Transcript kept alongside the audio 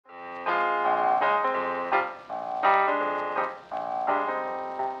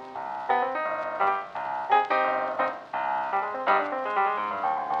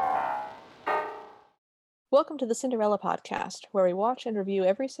Welcome to the Cinderella Podcast, where we watch and review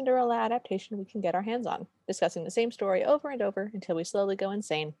every Cinderella adaptation we can get our hands on, discussing the same story over and over until we slowly go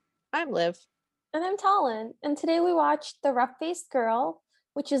insane. I'm Liv. And I'm Talon, and today we watched The Rough-Faced Girl,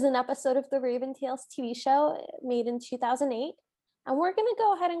 which is an episode of the Raven Tales TV show made in 2008. And we're going to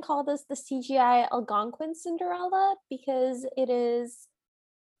go ahead and call this the CGI Algonquin Cinderella because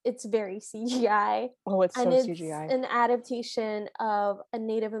it's very CGI. Oh, it's and so it's CGI. an adaptation of a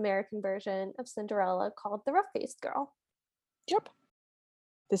Native American version of Cinderella called The Rough-Faced Girl. Yep.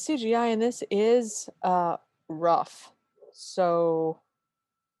 The CGI in this is rough. So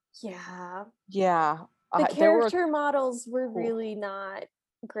Yeah. The character models were really not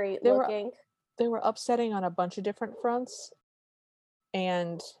great looking. They were upsetting on a bunch of different fronts.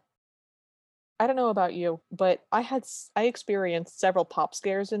 And I don't know about you, but I experienced several pop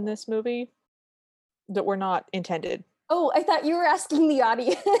scares in this movie that were not intended. Oh, I thought you were asking the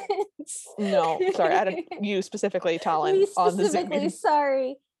audience. No, sorry, I don't. You specifically, Talon. Me specifically,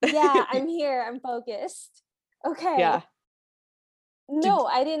 sorry. Yeah, I'm here. I'm focused. Okay. Yeah. No,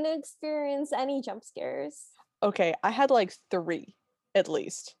 I didn't experience any jump scares. Okay, I had like 3, at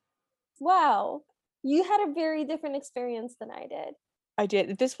least. Wow. You had a very different experience than I did. I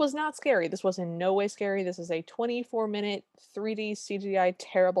did. This was not scary. This was in no way scary. This is a 24-minute 3D CGI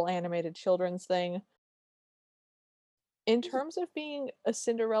terrible animated children's thing. In terms of being a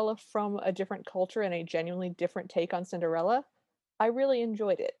Cinderella from a different culture and a genuinely different take on Cinderella, I really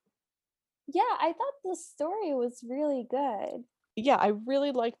enjoyed it. Yeah, I thought the story was really good. Yeah, I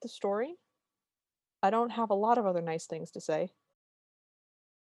really liked the story. I don't have a lot of other nice things to say.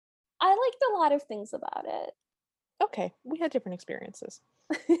 I liked a lot of things about it. Okay, we had different experiences.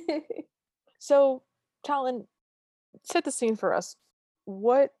 So, Talon, set the scene for us.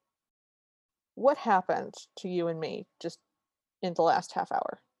 What happened to you and me just in the last half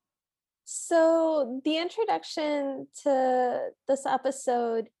hour? So the introduction to this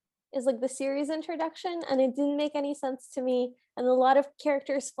episode is like the series introduction, and it didn't make any sense to me. And a lot of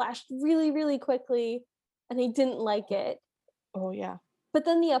characters flashed really, really quickly, and I didn't like it. Oh, yeah. But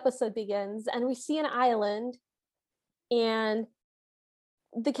then the episode begins, and we see an island, and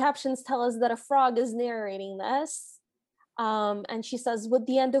the captions tell us that a frog is narrating this. And she says, with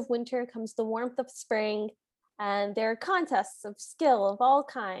the end of winter comes the warmth of spring, and there are contests of skill of all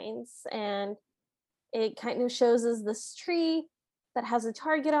kinds. And it kind of shows us this tree that has a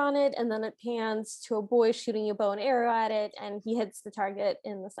target on it, and then it pans to a boy shooting a bow and arrow at it, and he hits the target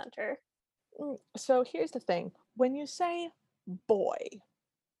in the center. So here's the thing. When you say boy,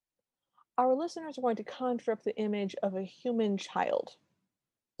 our listeners are going to conjure up the image of a human child.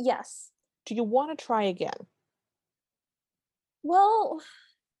 Yes. Do you want to try again? Well,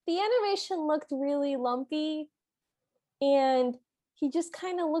 the animation looked really lumpy, and he just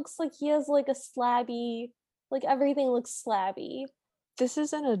kind of looks like he has like a slabby, like everything looks slabby. This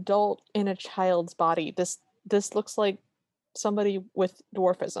is an adult in a child's body. This looks like somebody with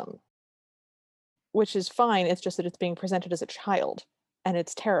dwarfism, which is fine. It's just that it's being presented as a child, and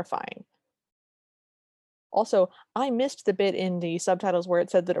it's terrifying. Also, I missed the bit in the subtitles where it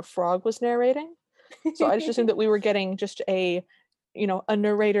said that a frog was narrating. So I just assumed that we were getting just a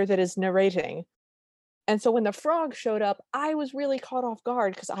narrator that is narrating. And so when the frog showed up, I was really caught off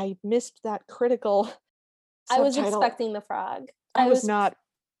guard because I missed that critical subtitle. I was expecting the frog. I was not.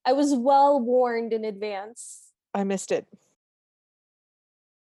 I was well warned in advance. I missed it.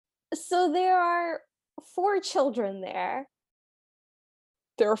 So there are 4 children there.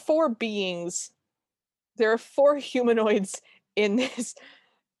 There are 4 beings. There are 4 humanoids in this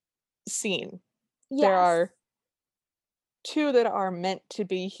scene. Yes. There are 2 that are meant to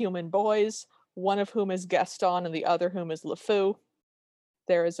be human boys, one of whom is Gaston and the other whom is LeFou.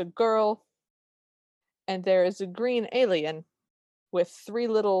 There is a girl, and there is a green alien with 3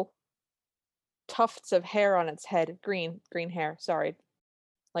 little tufts of hair on its head. Green hair, sorry.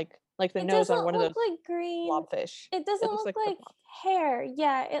 Like the nose on one of those like green blobfish. It doesn't look like hair.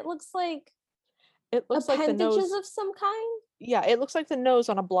 Yeah, it looks like appendages like the nose of some kind. Yeah, it looks like the nose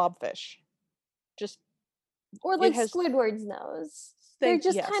on a blobfish. Or like Squidward's nose. They're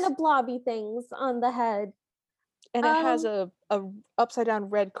just kind of blobby things on the head. And it has a upside down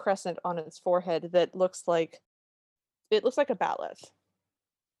red crescent on its forehead that looks like a bat'leth.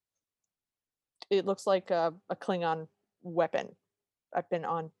 It looks like a Klingon weapon. I've been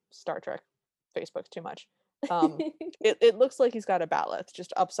on Star Trek Facebook too much. It looks like he's got a bat'leth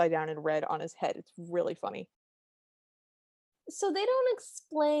just upside down and red on his head. It's really funny. So they don't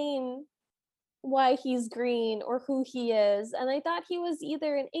explain why he's green or who he is, and I thought he was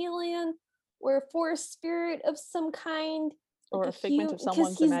either an alien or a forest spirit of some kind, or a figment of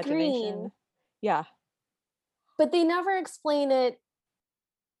someone's imagination. Green. Yeah. but they never explain it.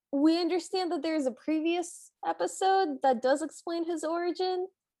 We understand that there's a previous episode that does explain his origin.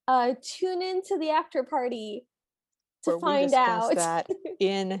 Tune into the after party to Where we find discuss out. that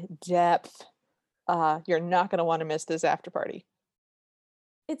in depth. You're not going to want to miss this after party.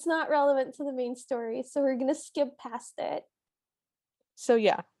 It's not relevant to the main story, so we're gonna skip past it. So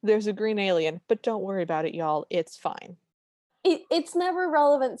yeah, there's a green alien, but don't worry about it, y'all. It's fine. It's never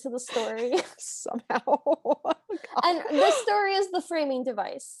relevant to the story. Somehow. And the story is the framing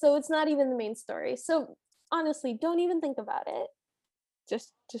device, so it's not even the main story. So honestly, don't even think about it.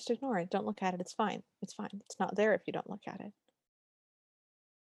 Just ignore it. Don't look at it. It's fine. It's fine. It's not there if you don't look at it.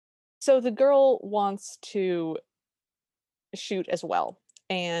 So the girl wants to shoot as well.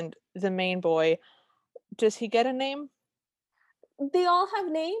 And the main boy, does he get a name? They all have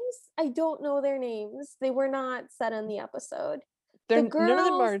names. I don't know their names. They were not said in the episode. The None of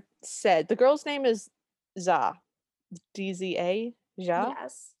them girls, are said. The girl's name is Za. DZA? Ja?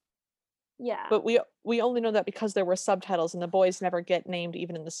 yes. Yeah. But we only know that because there were subtitles and the boys never get named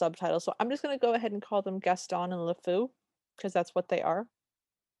even in the subtitles. So I'm just gonna go ahead and call them Gaston and LeFou, because that's what they are.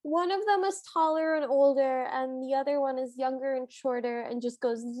 One of them is taller and older, and the other one is younger and shorter and just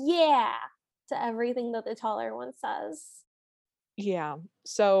goes, yeah, to everything that the taller one says. Yeah.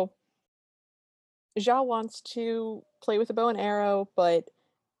 So Ja wants to play with a bow and arrow, but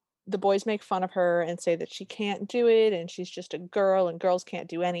the boys make fun of her and say that she can't do it and she's just a girl and girls can't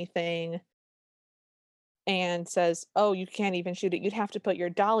do anything. And says, "Oh, you can't even shoot it. You'd have to put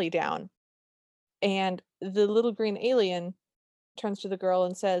your dolly down." And the little green alien turns to the girl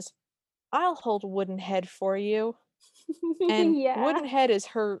and says, "I'll hold Wooden Head for you." And Yeah. Wooden Head is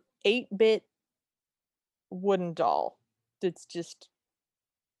her 8-bit wooden doll. It's just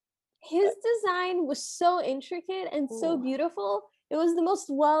His design was so intricate and so ooh. beautiful. It was the most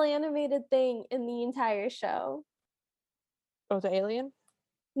well animated thing in the entire show. Oh, the alien?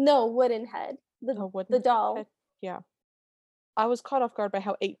 No, Wooden Head, Oh, the Wooden Head. doll. Yeah. I was caught off guard by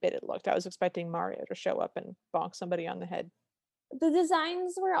how 8-bit it looked. I was expecting Mario to show up and bonk somebody on the head. The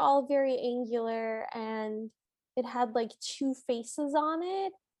designs were all very angular, and it had like two faces on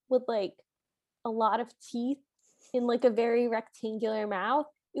it with like a lot of teeth in like a very rectangular mouth.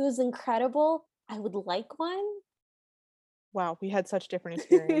 It was incredible. I would like one. Wow, we had such different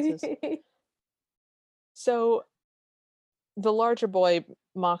experiences. So the larger boy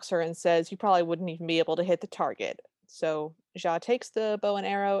mocks her and says, "You probably wouldn't even be able to hit the target." So Ja takes the bow and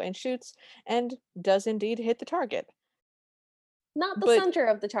arrow and shoots, and does indeed hit the target. Not the But center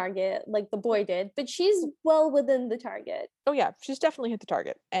of the target like the boy did, but she's well within the target. oh yeah, she's definitely hit the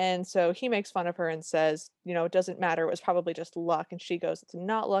target. And so he makes fun of her and says, "It doesn't matter. It was probably just luck." And she goes, "It's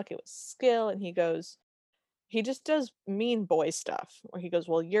not luck. It was skill." And he just does mean boy stuff where he goes,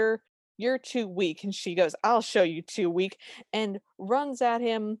 "Well, you're too weak." And she goes, "I'll show you too weak," and runs at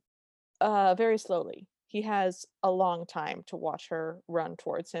him very slowly. He has a long time to watch her run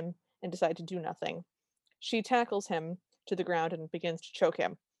towards him and decide to do nothing. She tackles him to the ground and begins to choke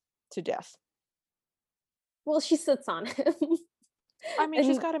him to death. Well, she sits on him. I mean, And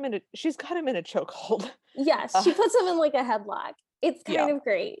she's got him in a chokehold. yes, Uh, she puts him in like a headlock. It's yeah, kind of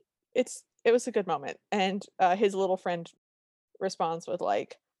great. it was a good moment, and his little friend responds with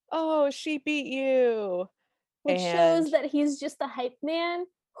like, "Oh, she beat you," Which and shows that he's just a hype man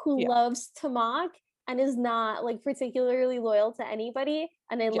who yeah, loves to mock and is not like particularly loyal to anybody.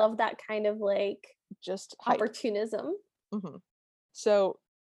 And I yeah, love that kind of like just hype. opportunism. hmm So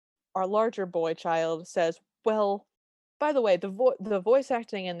our larger boy child says, "Well, by the way, the voice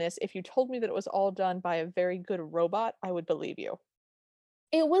acting in this, if you told me that it was all done by a very good robot, I would believe you."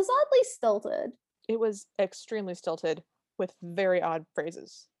 It was oddly stilted. It was extremely stilted with very odd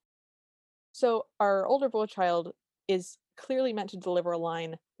phrases. So our older boy child is clearly meant to deliver a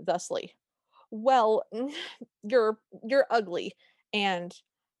line thusly. "Well, you're ugly, and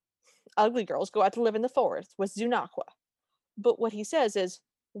ugly girls go out to live in the forest with Zunakwa." But what he says is,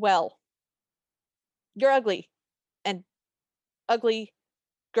 "Well, you're ugly, and ugly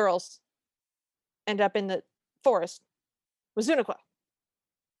girls end up in the forest with Zunakwa."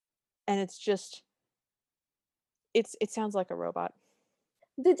 And it's just it sounds like a robot.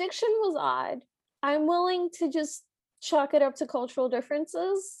 The diction was odd. I'm willing to just chalk it up to cultural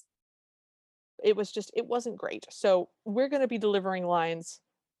differences. It wasn't great. So we're gonna be delivering lines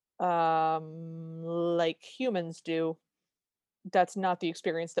like humans do. That's not the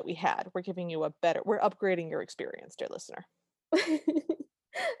experience that we had. We're upgrading your experience, dear listener.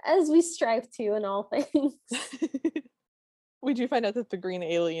 As we strive to in all things. We do find out that the green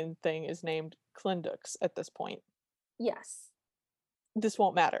alien thing is named Klindux at this point. Yes. This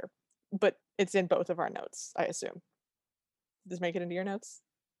won't matter. but it's in both of our notes, I assume. Does this make it into your notes?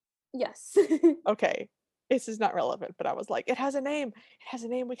 Yes. Okay. This is not relevant, but I was like, it has a name. It has a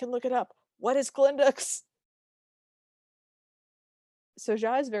name. We can look it up. What is Glindux? So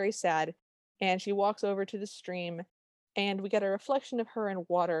Ja is very sad, and she walks over to the stream, and we get a reflection of her in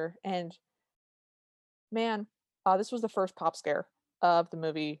water. And man, this was the first pop scare of the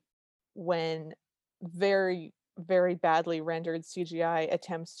movie when very, very badly rendered CGI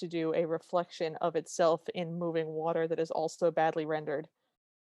attempts to do a reflection of itself in moving water that is also badly rendered.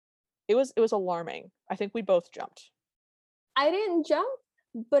 It was alarming. I think we both jumped. I didn't jump,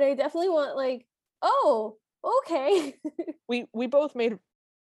 but I definitely want like, oh, okay. We both made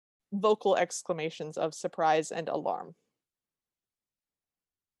vocal exclamations of surprise and alarm.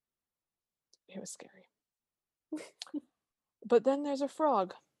 It was scary. But then there's a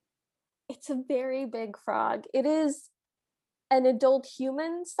frog. It's a very big frog. It is an adult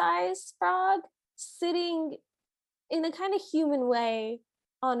human sized frog sitting in a kind of human way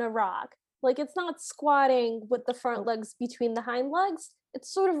on a rock. Like it's not squatting with the front Oh, legs between the hind legs.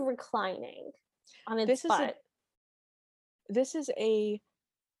 It's sort of reclining on its this is a butt. this is a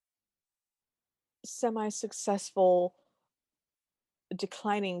semi-successful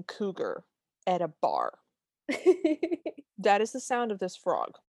declining cougar at a bar. That is the sound of this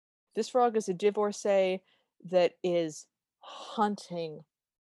frog. This frog is a divorcee that is hunting,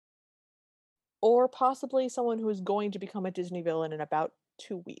 or possibly someone who is going to become a Disney villain in about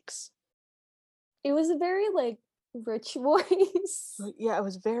 2 weeks. It was a very like rich voice. Yeah, it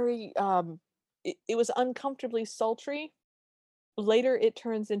was very it was uncomfortably sultry. Later it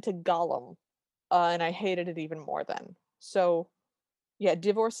turns into Gollum, and I hated it even more then. So yeah,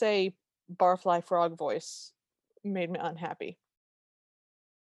 divorcee barfly frog voice made me unhappy.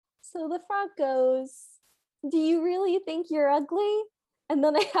 So the frog goes, "Do you really think you're ugly?" And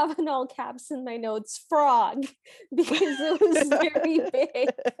then I have in all caps in my notes, frog, because it was very big.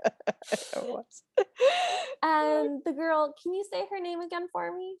 It was. And the girl, can you say her name again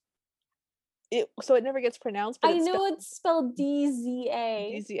for me? So it never gets pronounced, but I it's know spelled it's spelled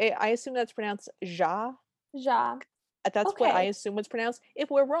DZA. DZA. I assume that's pronounced Ja. Ja. That's what I Okay. assume it's pronounced. If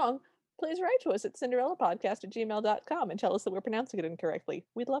we're wrong, please write to us at cinderellapodcast@gmail.com and tell us that we're pronouncing it incorrectly.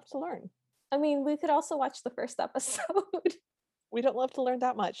 We'd love to learn. I mean, we could also watch the first episode. We don't love to learn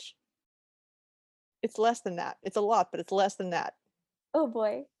that much. It's less than that. It's a lot, but it's less than that. Oh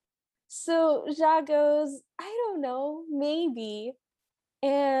boy. So Ja goes, I don't know, maybe.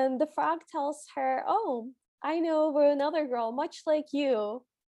 And the frog tells her, oh, I know of another girl much like you.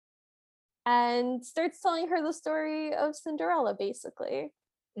 And starts telling her the story of Cinderella, basically.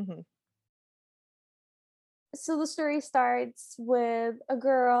 Mhm. So the story starts with a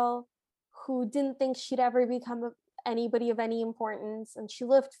girl who didn't think she'd ever become anybody of any importance, and she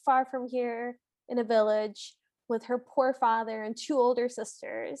lived far from here in a village with her poor father and two older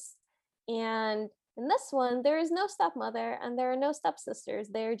sisters. And in this one, there is no stepmother and there are no stepsisters.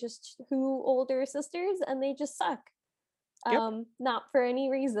 They're just two older sisters, and they just suck. Yep. Not for any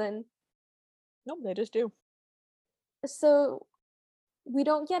reason. Nope, they just do. So we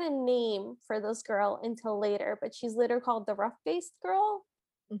don't get a name for this girl until later, but she's later called the rough faced girl.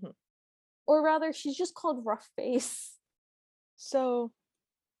 Mhm. Or rather, she's just called rough face. So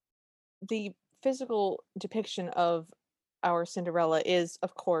the physical depiction of our Cinderella is,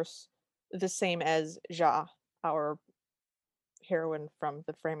 of course, the same as Ja, our heroine from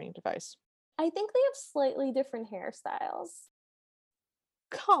the framing device. I think they have slightly different hairstyles.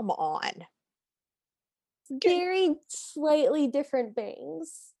 Come on. Very slightly different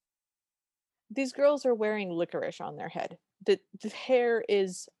bangs. These girls are wearing licorice on their head. The hair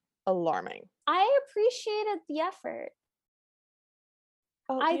is alarming. I appreciated the effort.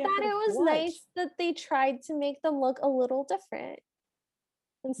 Oh, I the thought effort it of was what? nice that they tried to make them look a little different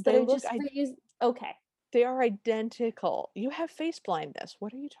instead They of look just reuse. Okay. they are identical. You have face blindness.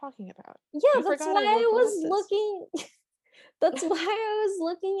 What are you talking about? Yeah, You that's forgot why I wore I was glasses. looking. That's why I was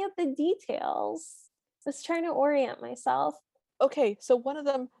looking at the details. I was trying to orient myself. Okay, so one of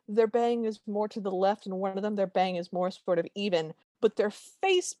them, their bang is more to the left, and one of them, their bang is more sort of even, but their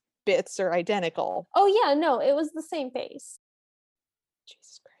face bits are identical. Oh yeah, no, it was the same face.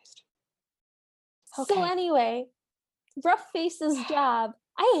 Jesus Christ. So Okay. anyway, rough face's job.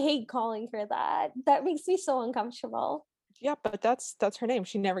 I hate calling her that. That makes me so uncomfortable. Yeah, but that's her name.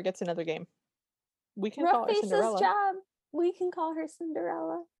 She never gets another game. We can Rough call her face's Cinderella. job. We can call her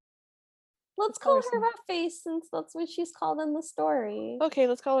Cinderella. Let's Let's call call her her Cin rough face since that's what she's called in the story. Okay,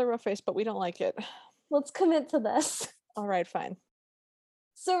 let's call her Rough Face, but we don't like it. Let's commit to this. Alright, fine.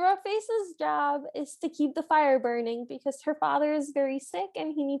 So Rough-Face's job is to keep the fire burning because her father is very sick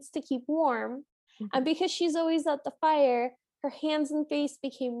and he needs to keep warm. And Mhm. because she's always at the fire, her hands and face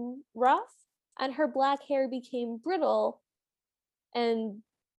became rough and her black hair became brittle and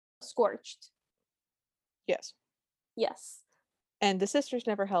scorched. Yes. Yes. And the sisters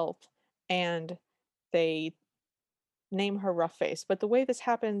never help, and they name her Rough Face. But the way this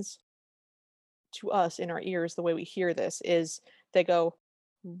happens to us in our ears, the way we hear this, is they go,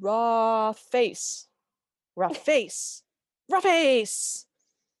 raw face, rough face, rough face.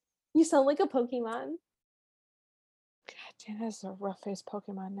 You sound like a Pokemon. God damn, that's a rough face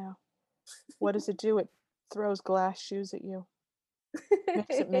Pokemon now. What does it do? It throws glass shoes at you.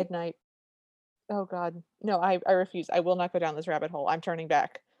 Mix at midnight. Oh god. No, I refuse. I will not go down this rabbit hole. I'm turning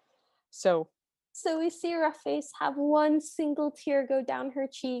back. So So we see Rough-Face have one single tear go down her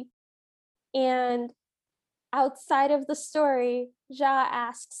cheek, and outside of the story, Ja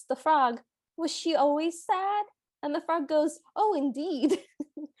asks the frog, "Was she always sad?" And the frog goes, "Oh, indeed."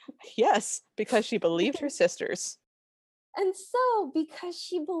 yes, because she believed her sisters. And so, because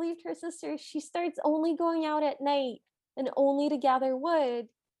she believed her sister, she starts only going out at night and only to gather wood.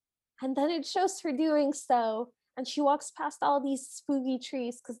 And then it shows her doing so. And she walks past all these spooky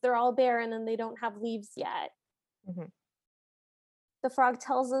trees because they're all barren and they don't have leaves yet. Mhm. The frog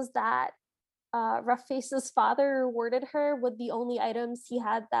tells us that Rough-Face's father rewarded her with the only items he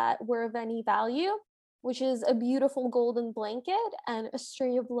had that were of any value, which is a beautiful golden blanket and a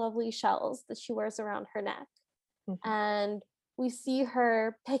string of lovely shells that she wears around her neck. Mhm. And we see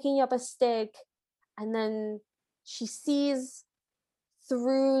her picking up a stick, and then she sees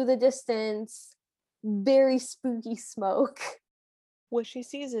through the distance very spooky smoke. What she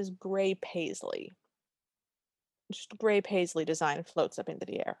sees is gray paisley. Just gray paisley design floats up into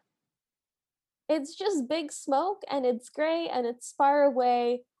the air. It's just big smoke and it's gray and it's far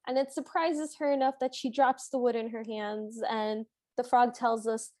away, and it surprises her enough that she drops the wood in her hands. And the frog tells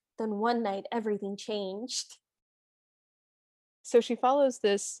us, then one night everything changed. So she follows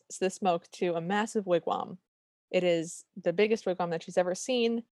this smoke to a massive wigwam. It is the biggest wigwam that she's ever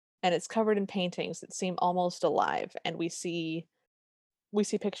seen, and it's covered in paintings that seem almost alive. And we see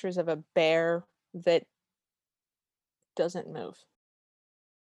pictures of a bear that doesn't move.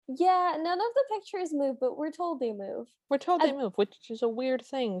 Yeah, none of the pictures move, but we're told they move. We're told they And move, which is a weird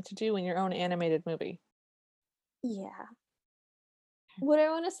thing to do in your own animated movie. yeah, what I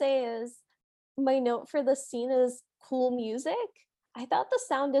want to say is my note for this scene is cool music. I thought the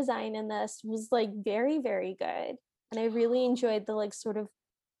sound design in this was like very, very good. And I really enjoyed the like sort of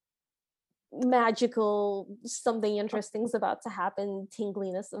magical something interesting's about to happen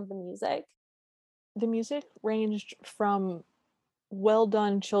tingliness of the music. The music ranged from well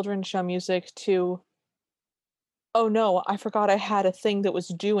done children's show music to, oh no, I forgot I had a thing that was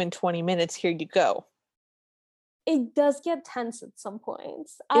due in 20 minutes. Here you go. It does get tense at some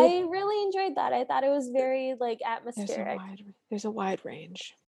points. It I really enjoyed that. I thought it was very like there's a atmospheric. wide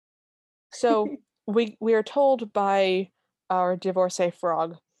range. So we are told by our divorcee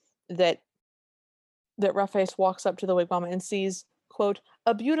frog that Roughface walks up to the wigwam and sees, quote,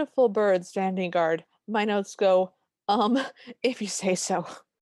 a beautiful bird standing guard. My notes go, if you say so.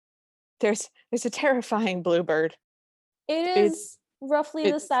 There's a terrifying bluebird. It It's is roughly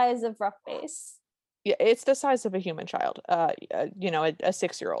the it's size of Rough-Face. yeah, it's the size of a human child. A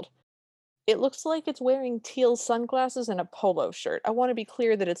 6-year-old. It looks like it's wearing teal sunglasses and a polo shirt. I want to be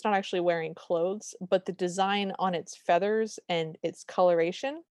clear that it's not actually wearing clothes, but the design on its feathers and its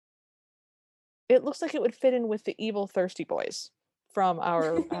coloration, it looks like it would fit in with the evil thirsty boys from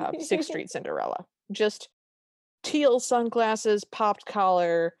our Sixth Street Cinderella. Just teal sunglasses, popped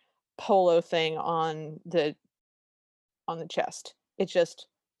collar, polo thing on the chest.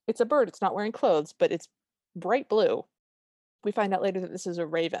 It's a bird. It's not wearing clothes, but it's bright blue. We find out later that this is a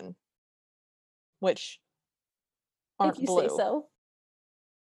raven, which If aren't you say blue. so.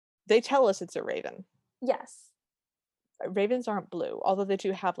 They tell us it's a raven. Yes. Ravens aren't blue, although they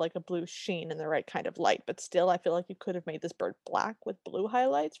do have like a blue sheen in the right kind of light. But still, I feel like you could have made this bird black with blue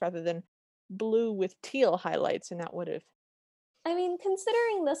highlights rather than blue with teal highlights, and that would have. I mean,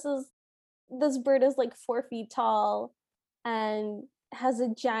 considering this bird is like 4 feet tall and has a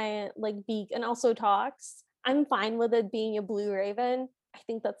giant like beak and also talks, I'm fine with it being a blue raven. I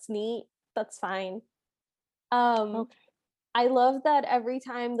think that's neat. That's fine. Um, Okay. I love that every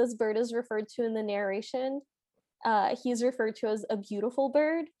time this bird is referred to in the narration, he's referred to as a beautiful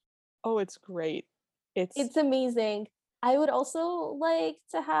bird. Oh, it's great. It's It's amazing. I would also like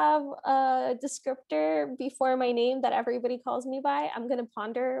to have a descriptor before my name that everybody calls me by. I'm gonna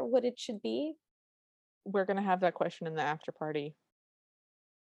ponder what it should be. we're gonna have that question in the after party.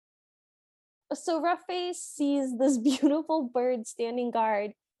 So Roughface sees this beautiful bird standing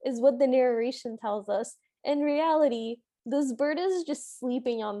guard, is what the narration tells us. In reality, this bird is just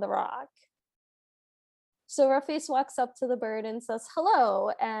sleeping on the rock. So Roughface walks up to the bird and says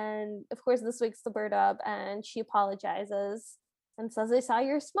hello. And of course, this wakes the bird up and she apologizes and says, I saw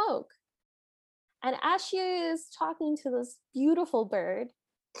your smoke. And as she is talking to this beautiful bird,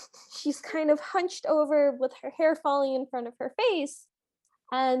 she's kind of hunched over with her hair falling in front of her face.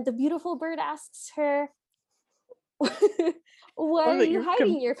 And the beautiful bird asks her, why Love are that you you're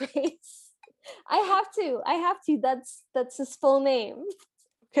hiding your face? I have to. I have to. That's his full name.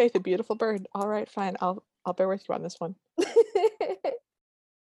 okay, the beautiful bird. All right, fine. I'll bear with you on this one.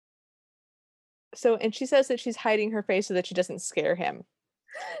 So, and she says that she's hiding her face so that she doesn't scare him.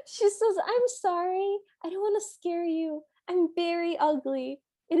 She says, I'm sorry. I don't want to scare you. I'm very ugly.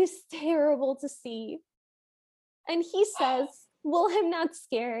 It is terrible to see. And he says, well, I'm not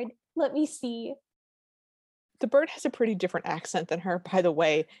scared. Let me see. The bird has a pretty different accent than her, by the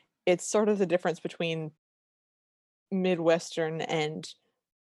way. It's sort of the difference between Midwestern and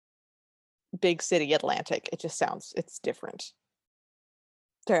big city Atlantic. It just sounds, it's different.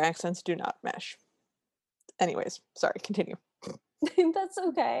 Their accents do not mesh. Anyways, sorry, continue. That's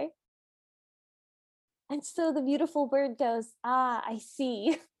okay. And so the beautiful bird goes, ah, I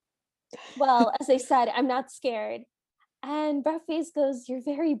see. Well, as I said, I'm not scared. And Buffy's goes, you're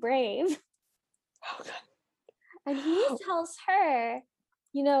very brave. Oh, God. And he tells her,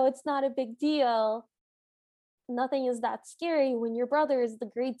 it's not a big deal. Nothing is that scary when your brother is the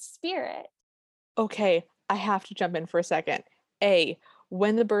great spirit. Okay, I have to jump in for a second.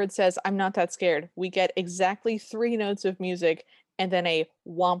 When the bird says, I'm not that scared, we get exactly 3 notes of music and then a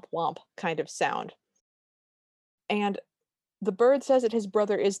womp womp kind of sound. And the bird says that his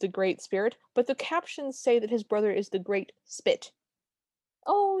brother is the great spirit, but the captions say that his brother is the great spit.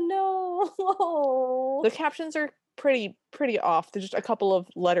 Oh no. The captions are pretty off. There's just a couple of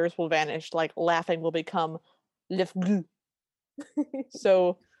letters will vanish, like laughing will become lif gl.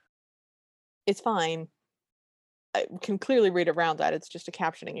 So it's fine. I can clearly read around that. It's just a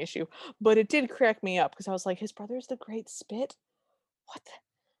captioning issue. But it did crack me up because I was like, his brother's the great spit? What the,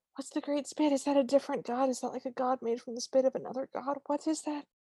 what's the great spit? Is that a different god? Is that like a god made from the spit of another god? What is that?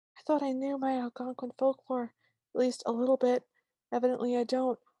 I thought I knew my Algonquin folklore, at least a little bit. Evidently I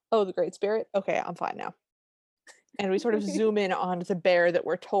don't. Oh, the great spirit? Okay, I'm fine now. And we sort of zoom in on the bear that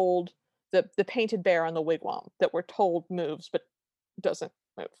we're told, the painted bear on the wigwam that we're told moves but doesn't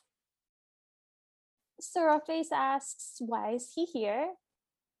move. Seraphis asks, why is he here?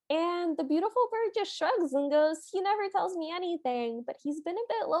 And the beautiful bird just shrugs and goes, he never tells me anything, but he's been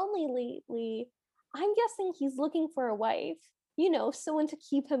a bit lonely lately. I'm guessing he's looking for a wife, someone to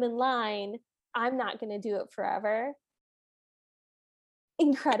keep him in line. I'm not going to do it forever.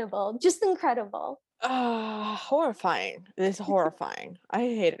 Incredible, just incredible. Horrifying. It's horrifying. I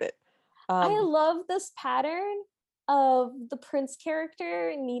hated it. I love this pattern of the prince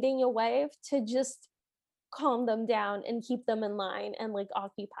character needing a wife to just calm them down and keep them in line and like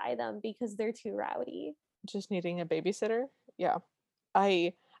occupy them because they're too rowdy. Just needing a babysitter. Yeah.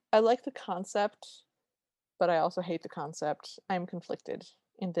 I I like the concept, but I also hate the concept. I'm conflicted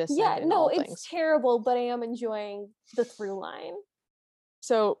in this and Yeah, in no, all it's things. terrible, but I am enjoying the through line.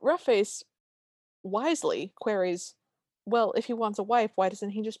 So Roughface wisely queries, well, if he wants a wife, why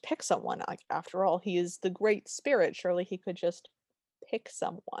doesn't he just pick someone? Like, after all, he is the great spirit. Surely he could just pick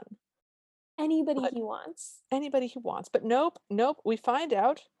someone. Anybody But he wants. anybody he wants. But nope, nope. We find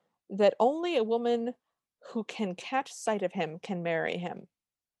out that only a woman who can catch sight of him can marry him,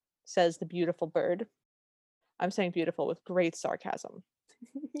 says the beautiful bird. I'm saying beautiful with great sarcasm.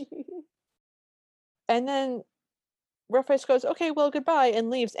 And then Roughface goes, okay, well, goodbye, and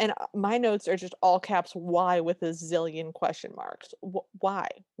leaves. And my notes are just all caps Y with a zillion question marks. Why?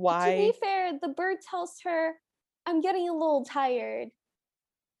 To be Why? fair, the bird tells her, I'm getting a little tired.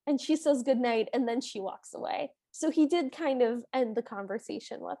 And she says goodnight and then she walks away. So he did kind of end the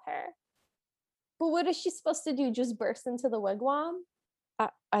conversation with her. But what is she supposed to do? Just burst into the wigwam?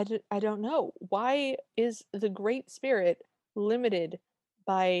 I don't know. Why is the Great Spirit limited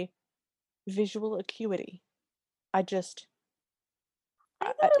by visual acuity? I just, I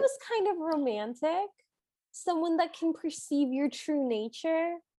thought I, it was kind of romantic. Someone that can perceive your true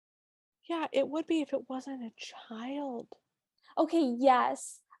nature. yeah, it would be if it wasn't a child. Okay,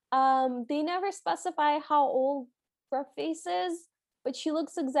 yes. They never specify how old Rough-Face is, but she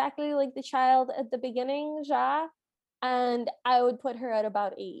looks exactly like the child at the beginning, Ja, and I would put her at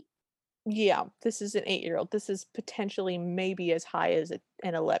about 8. Yeah, this is an 8-year-old. This is potentially maybe as high as an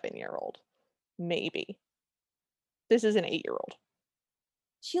 11-year-old. Maybe. This is an 8-year-old.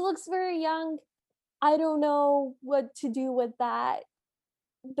 She looks very young. I don't know what to do with that,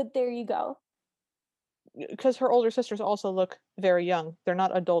 but there you go. Because her older sisters also look very young. They're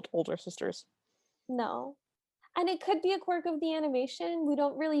not adult older sisters. No. And it could be a quirk of the animation. We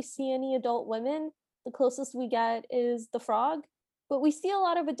don't really see any adult women. The closest we get is the frog, but we see a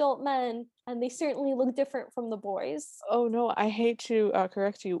lot of adult men, and they certainly look different from the boys. Oh no, I hate to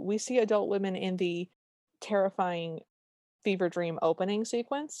correct you. We see adult women in the terrifying Fever Dream opening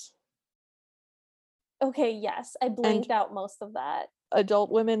sequence, Okay, yes, I and blanked out most of that. adult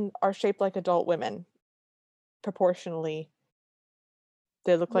women are shaped like adult women. Proportionally,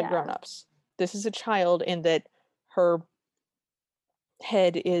 they look like Yeah, grown-ups. This is a child in that her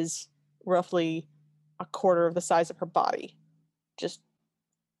head is roughly a quarter of the size of her body. Just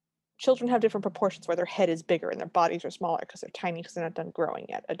children have different proportions where their head is bigger and their bodies are smaller because they're tiny because they're not done growing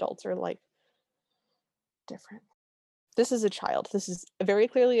yet. Adults are like different. This is a child. This is very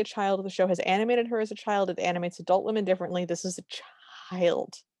clearly a child. The show has animated her as a child. It animates adult women differently. This is a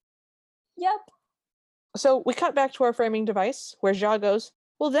child. yep. So we cut back to our framing device where Jia goes,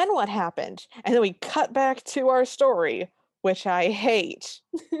 well, then what happened? And then we cut back to our story, which I hate.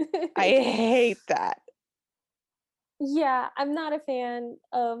 I hate that. Yeah, I'm not a fan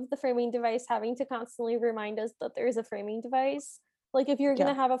of the framing device having to constantly remind us that there is a framing device. Like, if you're Yeah.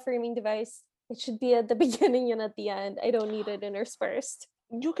 gonna have a framing device, it should be at the beginning and at the end. I don't need it interspersed.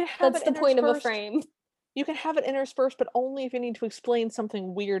 You can have That's it the point of a interspersed. frame. You can have it interspersed, but only if you need to explain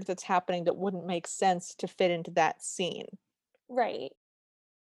something weird that's happening that wouldn't make sense to fit into that scene. Right.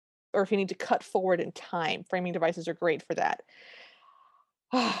 Or if you need to cut forward in time. Framing devices are great for that.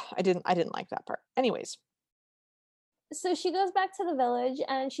 I didn't like that part. Anyways, So she goes back to the village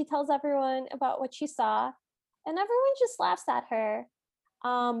and she tells everyone about what she saw, and everyone just laughs at her.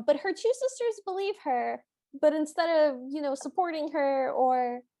 But her two sisters believe her, but instead of, supporting her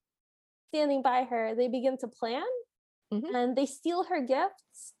or standing by her, they begin to plan mhm, and they steal her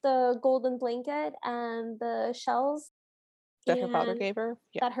gifts, the golden blanket and the shells that her father and gave her.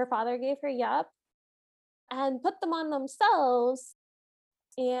 Yeah. that her father gave her, yep, and put them on themselves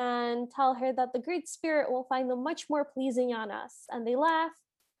and tell her that the Great Spirit will find them much more pleasing on us. And they laugh.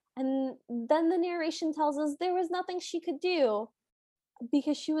 And then the narration tells us there was nothing she could do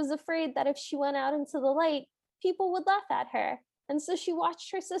because she was afraid that if she went out into the light, people would laugh at her. And so she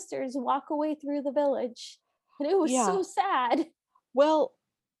watched her sisters walk away through the village. And it was Yeah. so sad. Well,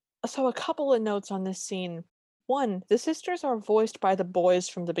 so a couple of notes on this scene. One, the sisters are voiced by the boys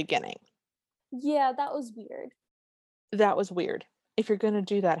from the beginning. Yeah, that was weird. That was weird. If you're gonna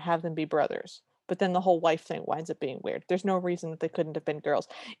do that, have them be brothers. But then the whole wife thing winds up being weird. There's no reason that they couldn't have been girls.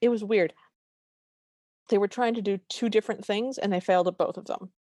 It was weird. They were trying to do two different things and they failed at both of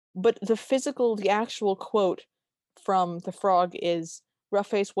them. But the actual quote from the frog is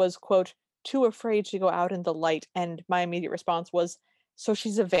Roughface was, quote, too afraid to go out in the light. And my immediate response was, so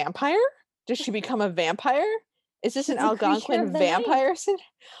she's a vampire? Does she become a vampire? Is this an She's a creature Algonquin of the night. vampire?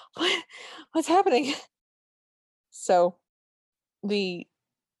 What, what's happening? So the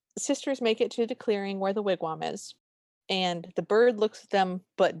sisters make it to the clearing where the wigwam is, and the bird looks at them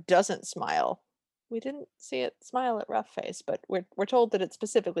but doesn't smile. We didn't see it smile at Roughface, but we're told that it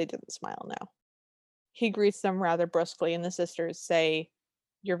specifically didn't smile now. He greets them rather brusquely, and the sisters say,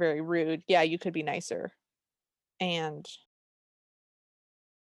 "You're very rude. Yeah, you could be nicer." And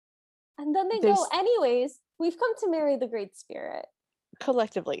And then they they go, anyways, we've come to marry the Great Spirit.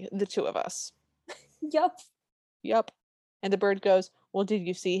 collectively, the two of us. Yup. Yup. And the bird goes, "Well, did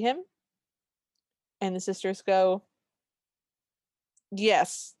you see him?" And the sisters go,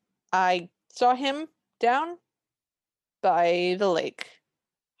 "Yes, I saw him down by the lake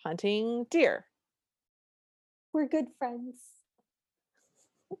hunting deer." We're good friends.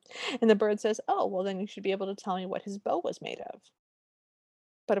 And the bird says, "Oh, well, then you should be able to tell me what his bow was made of."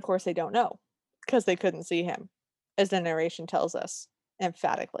 But of course, they don't know because they couldn't see him, as the narration tells us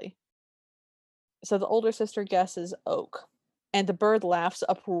emphatically. So the older sister guesses oak, and the bird laughs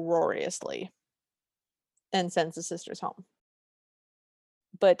uproariously and sends the sisters home.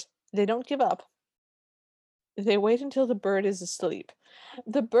 But they don't give up. They wait until the bird is asleep.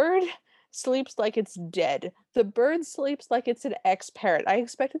 The bird sleeps like it's dead. The bird sleeps like it's an ex-parrot. I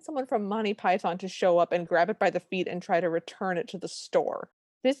expected someone from Monty Python to show up and grab it by the feet and try to return it to the store.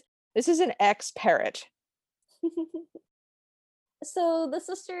 This is an ex-parrot. So the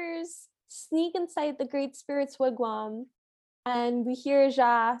sisters sneak inside the Great Spirit's wigwam, and we hear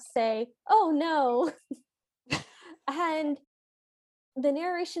Ja say, "Oh no." And the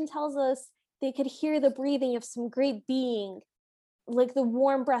narration tells us they could hear the breathing of some great being, like the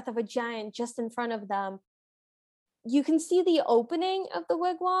warm breath of a giant just in front of them. you can see the opening of the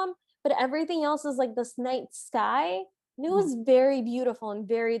wigwam, but everything else is like this night sky. And it Mhm. was very beautiful and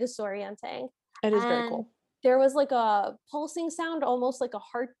very disorienting. It is very And cool. there was like a pulsing sound, almost like a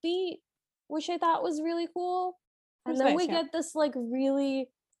heartbeat, which I thought was really cool. It And was then nice, we yeah. get this like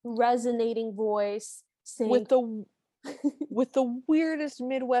really resonating voice With saying, the with the weirdest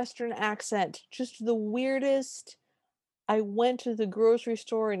Midwestern accent, just the weirdest I went to the grocery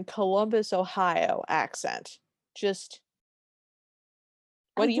store in Columbus, Ohio accent. Just,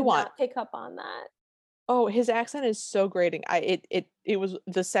 I what do you did want? not pick up on that. Oh, his accent is so grating. It was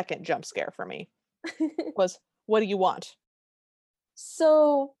the second jump scare for me. Was, what do you want?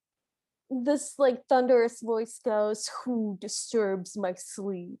 So this like thunderous voice goes, "Who disturbs my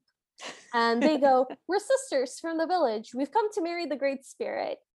sleep?" And they go, "We're sisters from the village. We've come to marry the Great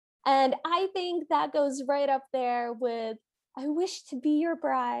Spirit." And I think that goes right up there with, "I wish to be your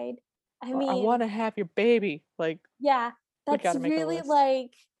bride." I Or I mean, wanna have your baby. Like, yeah, we that's gotta make a really list.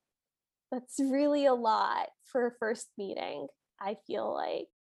 like, that's really a lot for a first meeting, I feel like.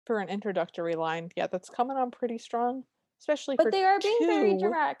 For an introductory line, yeah, that's coming on pretty strong, especially But for they are being very 2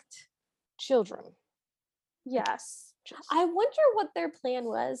 direct. children. Like, Yes. just I wonder what their plan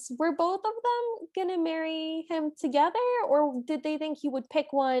was. Were both of them gonna marry him together, or did they think he would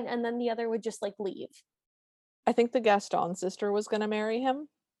pick one and then the other would just like leave? I think the Gaston sister was gonna marry him.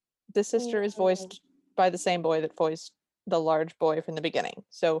 The sister is Mm. voiced by the same boy that voiced the large boy from the beginning.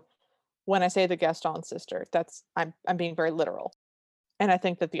 So, when I say the Gaston sister, that's I'm being very literal. And I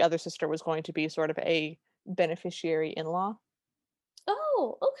think that the other sister was going to be sort of a beneficiary in-law.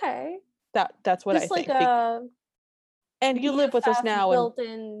 Oh, okay. That's what I Just like think. a And you live with us BFF now, and built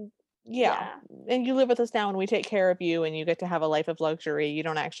in. yeah, Yeah. and you live with us now and we take care of you and you get to have a life of luxury. You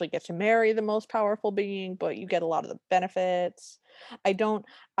don't actually get to marry the most powerful being, but you get a lot of the benefits. I don't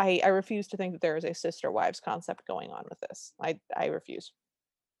I refuse to think that there is a sister wives concept going on with this. I refuse.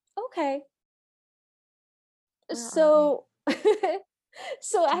 Okay. Where are we? So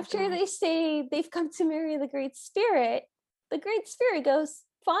so Dear after God. they say they've come to marry the Great Spirit goes,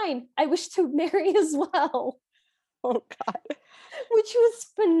 "Fine, I wish to marry as well." Oh God. Which was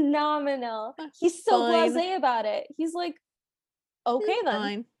phenomenal. He's so Fine. blasé about it. He's like, "Okay then."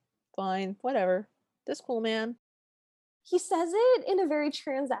 Fine. Fine. Whatever. This cool man. He says it in a very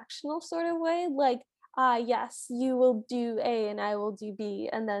transactional sort of way, like, "Ah, yes, you will do A and I will do B,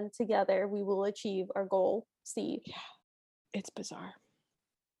 and then together we will achieve our goal C." Yeah. It's bizarre.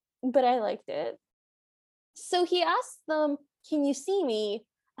 But I liked it. So he asks them, "Can you see me?"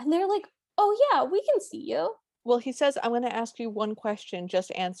 And they're like, "Oh yeah, we can see you." Well, he says, I'm going to ask you one question.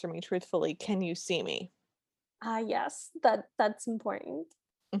 Just answer me truthfully. Can you see me? Ah, yes, that's important.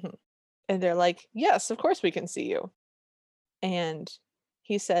 Mhm. And they're like, yes, of course we can see you. And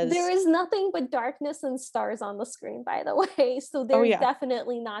he There says, is nothing but darkness and stars on the screen, by the way, so oh, they're yeah,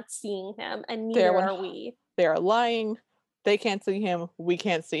 definitely not seeing him, and they're, neither one, are we. they are lying. They can't see him. We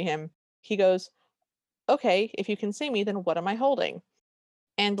can't see him. He goes, okay, if you can see me, then what am I holding?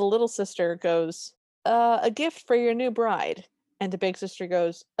 And the little sister goes, a gift for your new bride. And the big sister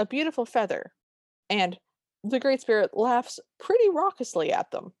goes, a beautiful feather. And the Great Spirit laughs pretty raucously at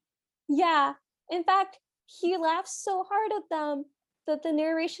them. Yeah, in fact, he laughs so hard at them that the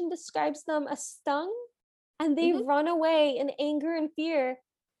narration describes them as stung, and they Mhm. run away in anger and fear,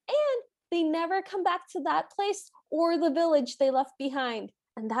 and they never come back to that place or the village they left behind.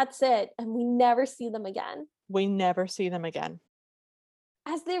 And that's it, and we never see them again. We never see them again.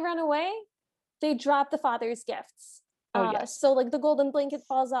 As they run away, they drop the father's gifts. Oh, yes. So like the golden blanket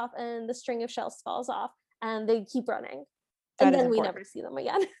falls off and the string of shells falls off, and they keep running. That And is then we important. never see them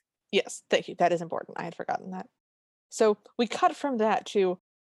again. Yes, thank you. That is important. I had forgotten that. So we cut from that to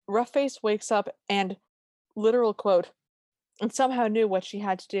Roughface wakes up and, literal quote, and somehow knew what she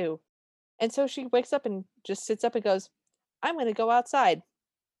had to do. And so she wakes up and just sits up and goes, I'm going to go outside.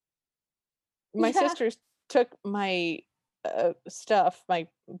 My Yeah. sisters took my stuff, my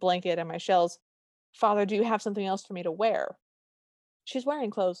blanket and my shells. Father, do you have something else for me to wear? She's wearing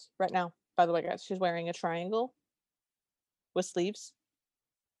clothes right now, by the way, guys. She's wearing a triangle with sleeves.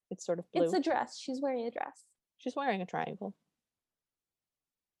 It's sort of It's blue. a dress. She's wearing a dress. She's wearing a triangle.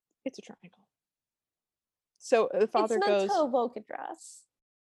 It's a triangle. So the It's father meant to goes, evoke a dress.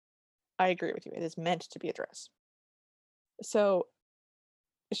 I agree with you. It is meant to be a dress. So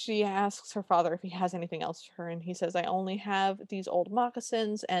she asks her father if he has anything else for her, and he says, I only have these old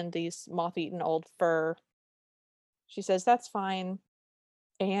moccasins and these moth eaten old fur. She says, that's fine.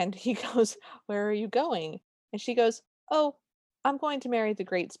 And he goes, where are you going? And she goes, oh, I'm going to marry the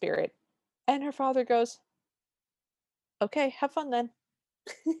Great Spirit. And her father goes, okay, have fun then.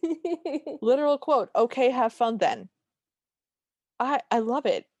 Literal quote, "Okay, have fun then." I love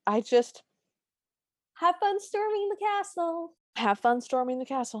it. I just Have fun storming the castle. have fun storming the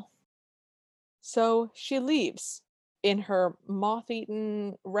castle. So she leaves in her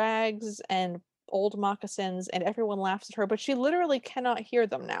moth-eaten rags and old moccasins, and everyone laughs at her, but she literally cannot hear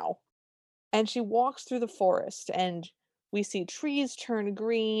them now. And she walks through the forest, and we see trees turn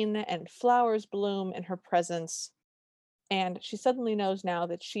green and flowers bloom in her presence. And she suddenly knows now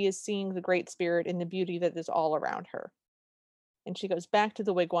that she is seeing the Great Spirit in the beauty that is all around her. And she goes back to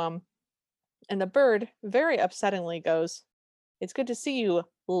the wigwam, and the bird, very upsettingly, goes, "It's good to see you,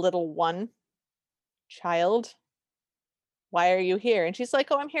 little one, child. Why are you here?" And she's like,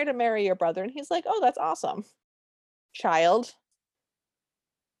 "Oh, I'm here to marry your brother." And he's like, "Oh, that's awesome, child."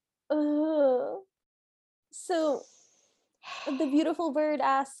 Ugh. So the beautiful bird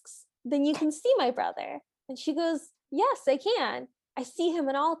asks, "Then you can see my brother?" And she goes, "Yes, I can. I see him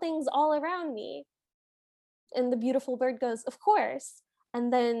in all things all around me." And the beautiful bird goes, "Of course.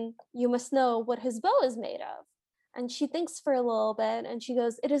 And then you must know what his bow is made of." And she thinks for a little bit and she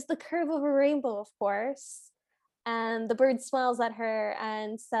goes, "It is the curve of a rainbow, of course." And the bird smiles at her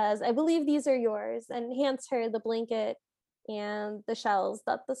and says, "I believe these are yours," and hands her the blanket and the shells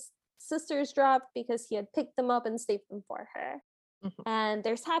that the sisters dropped because he had picked them up and saved them for her. Mhm. And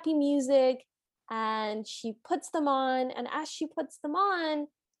there's happy music, and she puts them on. And as she puts them on,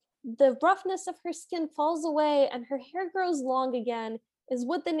 the roughness of her skin falls away and her hair grows long again, is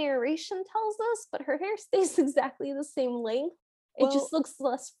what the narration tells us, but her hair stays exactly the same length. It just Well, looks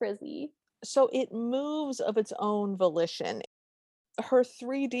less frizzy. so it moves of its own volition. Her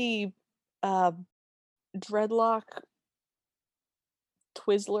 3D uh, dreadlock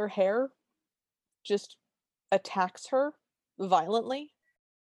Twizzler hair just attacks her violently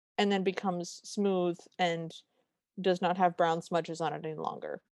and then becomes smooth and does not have brown smudges on it any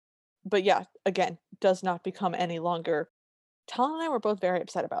longer. But yeah, again, does not become any longer. Talon and I were both very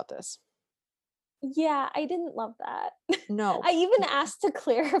upset about this. Yeah, I didn't love that. No, I even asked to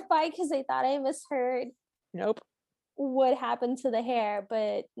clarify because I thought I misheard nope, what happened to the hair,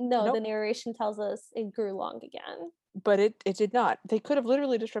 but no, the nope. narration tells us it grew long again. But it did not. They could have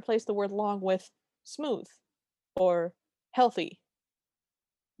literally just replaced the word long with smooth or healthy,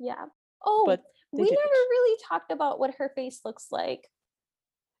 Yeah. Oh, but they we never didn't. really talked about what her face looks like.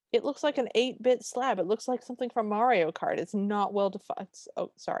 It looks like an 8-bit slab. It looks like something from Mario Kart. It's not well defined.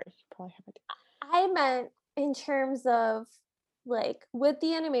 Oh, sorry. You probably have idea. I meant in terms of like with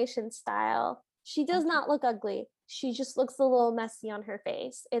the animation style, she does Okay. not look ugly. She just looks a little messy on her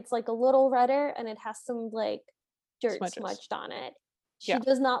face. It's like a little redder and it has some like dirt Smudges. smudged on it. She Yeah.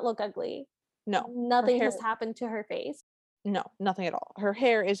 does not look ugly. No. Her Nothing hair has happened to her face. no, nothing at all. Her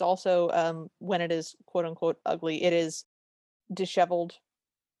hair is also when it is quote unquote ugly, it is disheveled.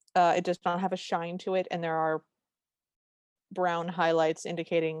 It does not have a shine to it, and there are brown highlights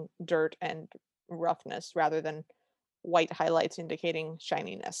indicating dirt and roughness rather than white highlights indicating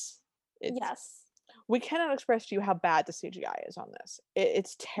shininess. It's Yes. we cannot express to you how bad the CGI is on this.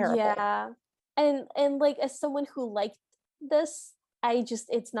 It's terrible. Yeah. And like as someone who liked this, I just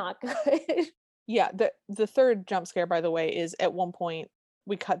it's not good. Yeah, the third jump scare, by the way, is at one point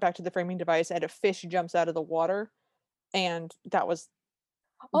we cut back to the framing device and a fish jumps out of the water, and that was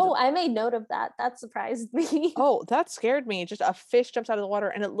the Oh, I made note of that. That surprised me. oh, that scared me. Just a fish jumps out of the water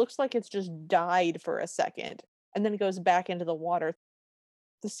and it looks like it's just died for a second and then it goes back into the water.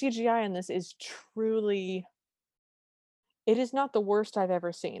 The CGI in this is truly it is not the worst I've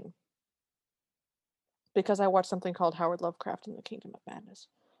ever seen because I watched something called Howard Lovecraft and the Kingdom of Madness.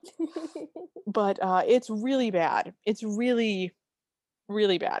 But it's really bad. It's really,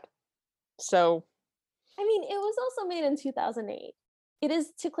 really bad. So I mean, it was also made in 2008. It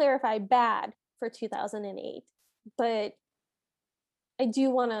is, to clarify, bad for 2008, but I do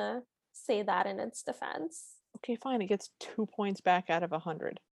want to say that in its defense. okay, fine. It gets 2 points back out of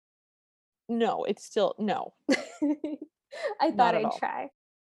 100. No, it's still no, I not thought at I'd all. try.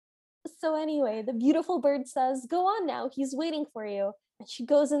 So, anyway, the beautiful bird says, "Go on now, he's waiting for you." And she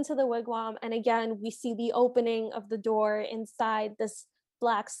goes into the wigwam, and again, we see the opening of the door inside this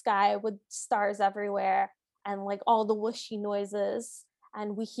black sky with stars everywhere and like all the whooshy noises.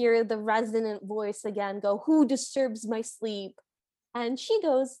 And we hear the resonant voice again go, "Who disturbs my sleep?" And she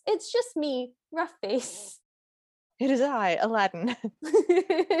goes, "It's just me, rough face." It is I, Aladdin.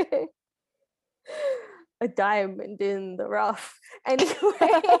 A diamond in the rough. Anyway.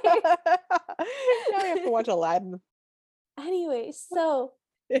 Now we have to watch Aladdin. Anyway, so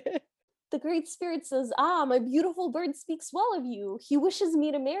the Great Spirit says, "Ah, my beautiful bird speaks well of you. He wishes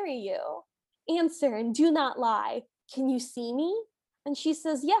me to marry you. Answer and do not lie. Can you see me?" And she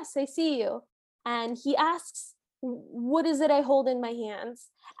says, "Yes, I see you." And he asks, "What is it I hold in my hands?"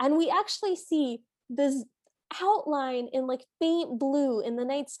 And we actually see this outline in like faint blue in the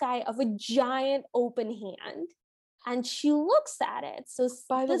night sky of a giant open hand. And she looks at it. So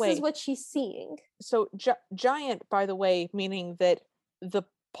By the this is way, what she's seeing. so giant, by the way, meaning that the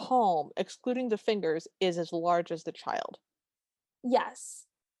palm, excluding the fingers, is as large as the child. Yes,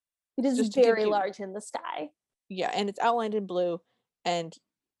 it is Just to give very you, large in the sky. yeah, and it's outlined in blue. And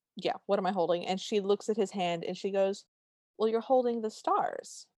yeah, what am I holding? And she looks at his hand and she goes, "Well, you're holding the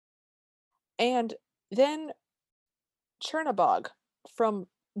stars." And then Chernabog from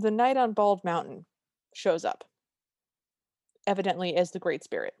the night on Bald Mountain shows up, evidently as the Great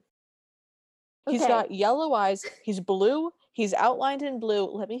Spirit. He's Okay. got yellow eyes. He's blue. He's outlined in blue.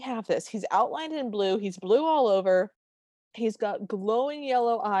 Let me have this. He's outlined in blue. He's blue all over. He's got glowing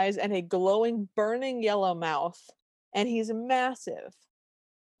yellow eyes and a glowing, burning yellow mouth. And he's massive.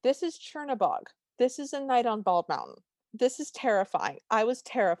 This is Chernabog. This is a night on Bald Mountain. This is terrifying. I was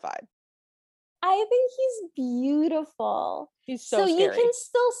terrified. I think he's beautiful. He's So so you can scary.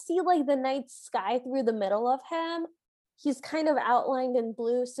 still see like the night sky through the middle of him. He's kind of outlined in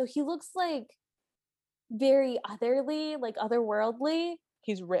blue, so he looks like very otherly, like otherworldly.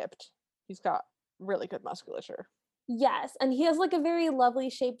 He's ripped. He's got really good musculature. Yes, and he has like a very lovely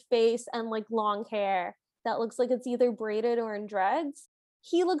shaped face and like long hair that looks like it's either braided or in dreads.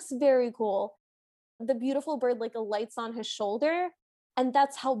 He looks very cool. The beautiful bird like alights on his shoulder, and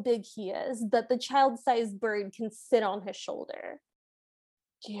that's how big he is, that the child-sized bird can sit on his shoulder.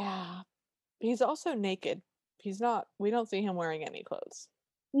 Yeah. He's also naked. He's not, we don't see him wearing any clothes.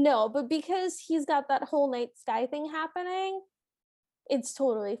 No, but because he's got that whole night sky thing happening, it's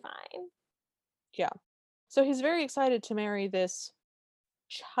totally fine. Yeah. So he's very excited to marry this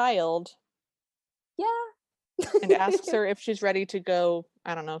child Yeah. and asks her if she's ready to go,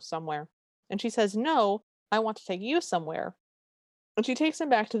 I don't know, somewhere. And she says, "No, I want to take you somewhere." And she takes him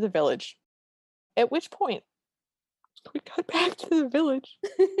back to the village. At which point, we cut back to the village.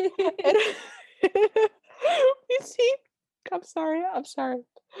 And we see, I'm sorry.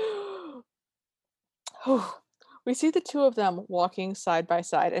 We see the two of them walking side by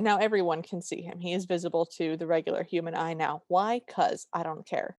side, and now everyone can see him. He is visible to the regular human eye now. Why? 'Cause I don't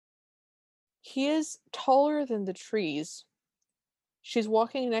care. He is taller than the trees. She's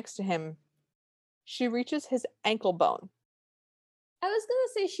walking next to him. She reaches his ankle bone. I was gonna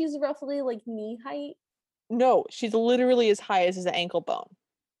say she's roughly like knee height. No, she's literally as high as his ankle bone.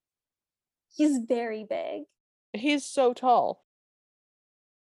 He's very big. He's so tall.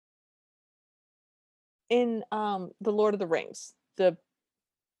 In The Lord of the Rings, the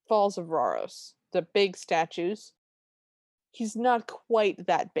Falls of Rauros, the big statues, he's not quite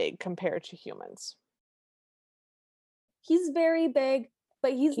that big compared to humans. He's very big,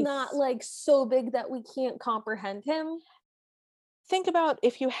 but he's not He's like so big that we can't comprehend him. Think about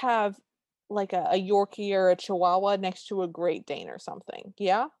if you have like a Yorkie or a Chihuahua next to a Great Dane or something.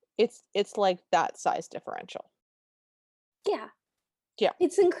 Yeah? It's like that size differential. Yeah. Yeah.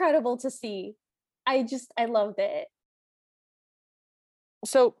 It's incredible to see. I loved it.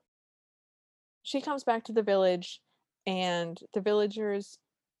 So she comes back to the village and the villagers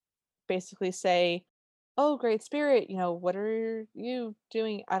basically say, "Oh, Great Spirit, what are you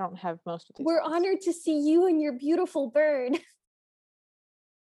doing?" I don't have most of these We're lines. honored to see you and your beautiful bird.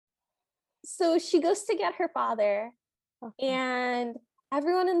 So she goes to get her father, Okay. and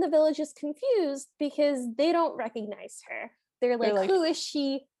everyone in the village is confused because they don't recognize her. They're They're like, like, "Who is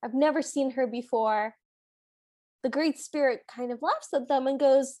she? I've never seen her before." The Great Spirit kind of laughs at them and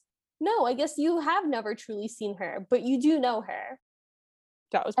goes, "No, I guess you have never truly seen her, but you do know her."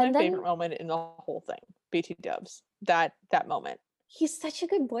 that was my And favorite then moment in the whole thing. BT Dubs. That moment. he's such a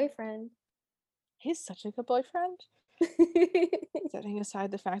good boyfriend. He's such a good boyfriend. Setting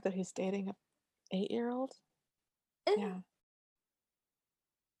aside the fact that he's dating a 8-year-old. Eh, Yeah.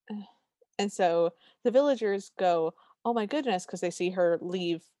 And so the villagers go, "Oh my goodness," because they see her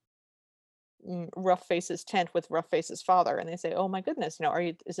leave Rough Face's tent with Rough Face's father, and they say, "Oh my goodness,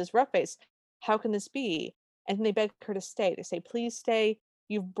 is this Rough Face? How can this be?" And they beg her to stay. They say, "Please stay.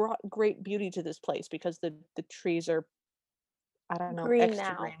 You've brought great beauty to this place," because the trees are, I don't know, Green extra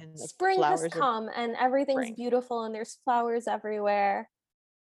now. green and the Spring has flowers are come and everything's spring. beautiful and there's flowers everywhere.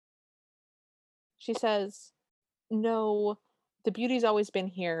 She says, "No, the beauty's always been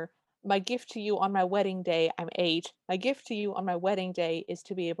here. My gift to you on my wedding day, I'm 8. My gift to you on my wedding day is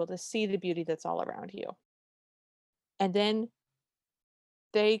to be able to see the beauty that's all around you." And then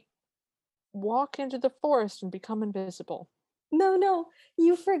they walk into the forest and become invisible. No, no,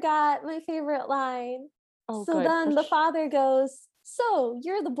 you forgot my favorite line. Oh, So good. then the Which father goes, So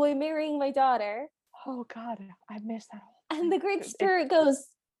you're the boy marrying my daughter. Oh God, I missed that whole And thing. the Great It Spirit goes,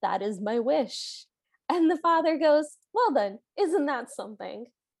 that is my wish. And the father goes, well then, isn't that something?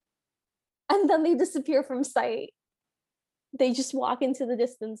 And then they disappear from sight. They just walk into the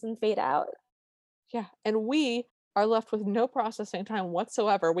distance and fade out. Yeah, and we are left with no processing time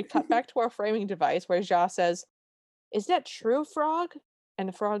whatsoever. We cut back to our framing device where Ja says, "Is that true, Frog?" And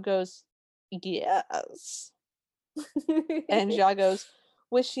the frog goes, "Yes." And Ja goes,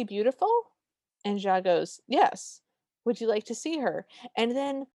 "Was she beautiful?" And Ja goes, "Yes. Would you like to see her?" And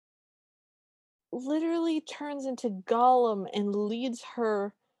then literally turns into Gollum and leads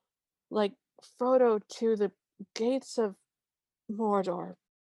her like Frodo to the gates of Mordor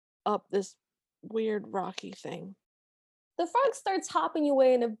up this weird rocky thing. The frog starts hopping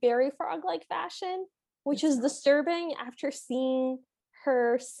away in a very frog-like fashion, which It is does. disturbing after seeing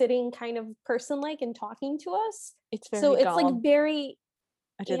her sitting kind of person-like and talking to us. It's So very it's like Gollum. very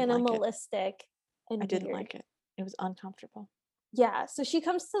I didn't like it. animalistic I and didn't weird. like it. It was uncomfortable. Yeah, so she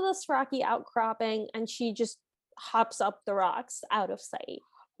comes to this rocky outcropping and she just hops up the rocks out of sight.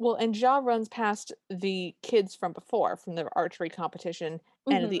 Well, and Ja runs past the kids from before, from the archery competition,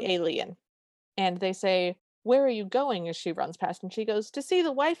 and the Mhm. alien. And they say, "Where are you going?" as she runs past. And she goes, "To see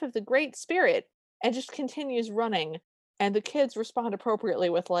the wife of the Great Spirit," and just continues running. And the kids respond appropriately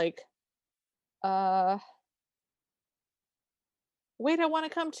with, like, uh, wait, I want to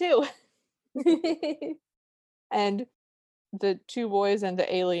come too. And the two boys and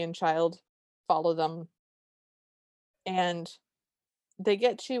the alien child follow them. And they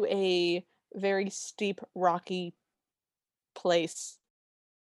get to a very steep, rocky place,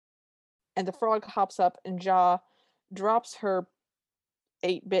 and the frog hops up, and Ja drops her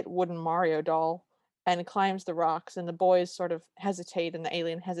 8-bit wooden Mario doll and climbs the rocks, and the boys sort of hesitate, and the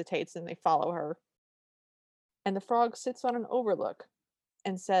alien hesitates, and they follow her. And the frog sits on an overlook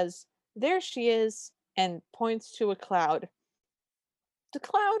and says, "There she is," and points to a cloud. The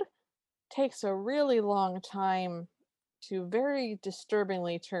cloud takes a really long time to very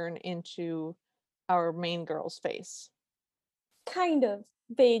disturbingly turn into our main girl's face. Kind of,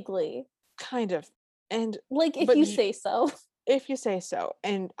 vaguely. Kind of. And Like if but you say so. if you say so,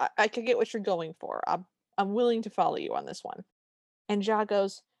 and I could get what you're going for. I'm willing to follow you on this one. And Ja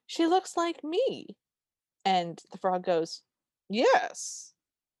goes, "She looks like me." And the frog goes, "Yes."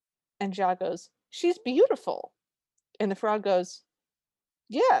 And Ja goes, "She's beautiful." And the frog goes,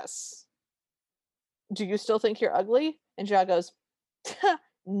 "Yes. Do you still think you're ugly?" And Ja goes,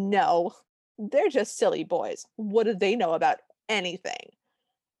 "No. They're just silly boys. What do they know about anything?"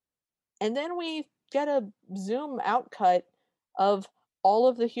 And then we get a zoom out cut of all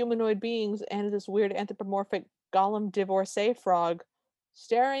of the humanoid beings and this weird anthropomorphic Gollum divorcee frog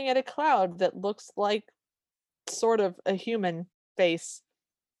staring at a cloud that looks like sort of a human face.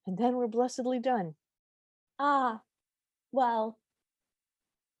 And then we're blessedly done. Ah, well,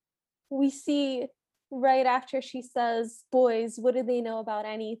 we see right after she says, boys, what do they know about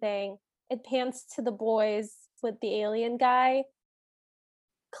anything? It pans to the boys with the alien guy,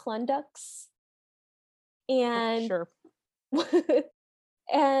 Klundux, Okay, and sure.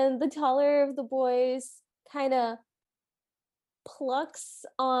 and the taller of the boys kind of plucks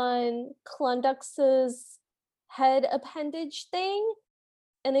on Klundux's head appendage thing,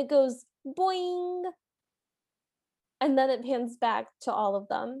 and it goes boing, and then it pans back to all of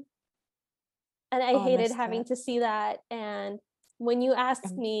them. And I Oh, I hated missed having that. to see that. And when you asked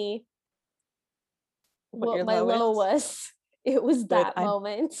Um, me what what your my low low is? was, it was Good. that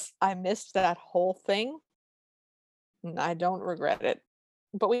moment. I missed that whole thing. And I don't regret it.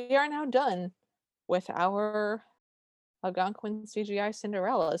 But we are now done with our Algonquin CGI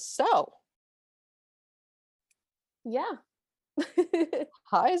Cinderella. So, Yeah.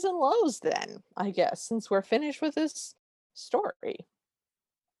 highs and lows then, I guess, since we're finished with this story.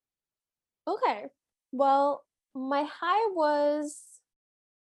 Okay. Well, my high was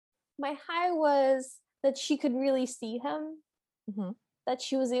that she could really see him, Mhm. that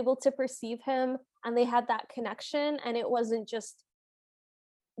she was able to perceive him and they had that connection and it wasn't just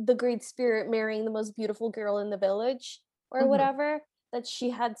the great spirit marrying the most beautiful girl in the village or Mhm. whatever, that she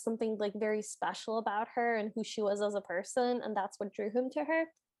had something like very special about her and who she was as a person and that's what drew him to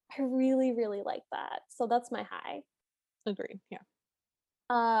her. I really really like that, so that's my high. Agreed. Yeah.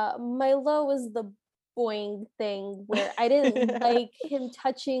 My low was the boing thing where I didn't like him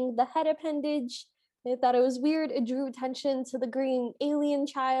touching the head appendage. I thought it was weird. It drew attention to the green alien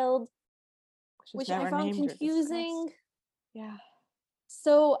child, Which is which I never found named or discussed. confusing. Yeah.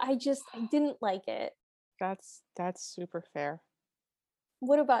 So I didn't like it. That's super fair.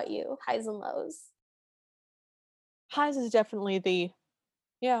 What about you? Highs and lows? Highs is definitely the,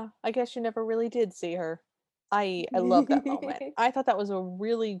 yeah, I guess you never really did see her. I love that moment. I thought that was a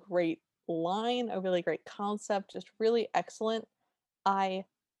really great line, a really great concept, just really excellent. I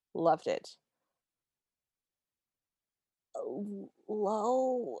loved it.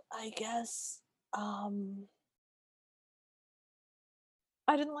 Low, I guess. Um,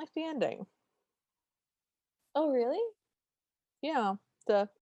 I didn't like the ending. Oh, really? Yeah, the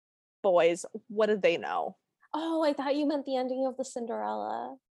boys, what did they know? Oh, I thought you meant the ending of the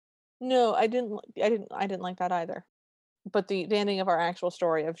Cinderella. No, I didn't like that either. But the ending of our actual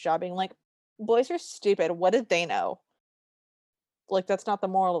story of Ja being like, "Boys are stupid, what did they know?" Like, that's not the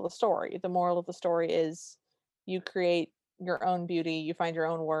moral of the story. The moral of the story is you create your own beauty, you find your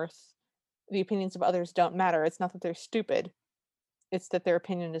own worth. The opinions of others don't matter. It's not that they're stupid, it's that their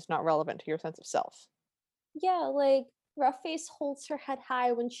opinion is not relevant to your sense of self. Yeah, like Rough Face holds her head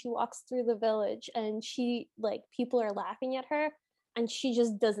high when she walks through the village and she like people are laughing at her and she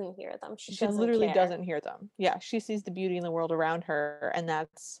just doesn't hear them. She She doesn't literally care. doesn't hear them. Yeah, she sees the beauty in the world around her, and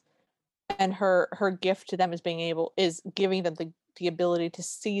that's and her gift to them is giving them the ability to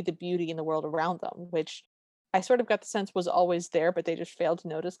see the beauty in the world around them, which I sort of got the sense was always there, but they just failed to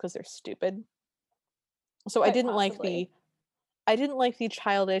notice because 'cause they're stupid. So Quite possibly. I didn't like the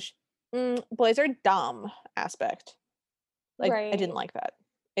childish, boys are dumb" aspect. I didn't Right. like that.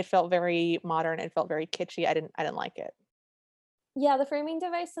 It felt very modern, it felt very kitschy, I didn't like it. Yeah, the framing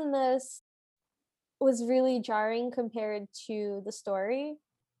device in this was really jarring compared to the story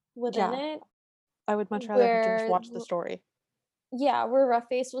within Yeah, it, I would much rather have just where watched the story. yeah, where Rough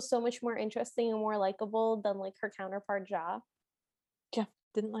Face was so much more interesting and more likable than like her counterpart Ja. Yeah,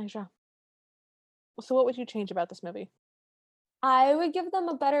 didn't like Ja. So what would you change about this movie? I would give them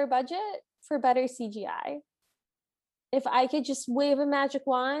a better budget for better CGI. If I could just wave a magic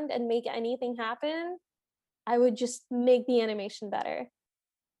wand and make anything happen, I would just make the animation better.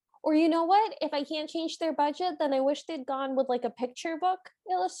 Or you know what? If I can't change their budget, then I wish they'd gone with like a picture book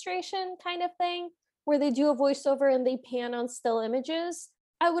illustration kind of thing where they do a voiceover and they pan on still images.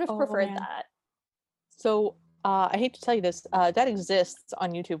 I would have Oh, preferred man. that. So, I hate to tell you this, that exists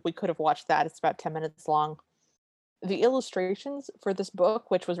on YouTube, we could have watched that, it's about 10 minutes long. The illustrations for this book,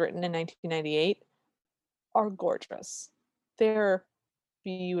 which was written in 1998, are gorgeous. They're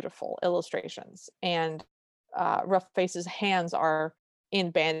beautiful illustrations, and, Rough Face's hands are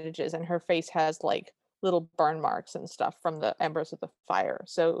in bandages, and her face has, like, little burn marks and stuff from the embers of the fire,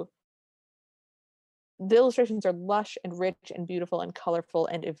 so the illustrations are lush and rich and beautiful and colorful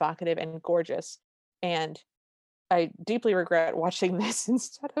and evocative and gorgeous, and I deeply regret watching this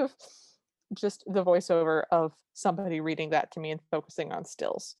instead of just the voiceover of somebody reading that to me and focusing on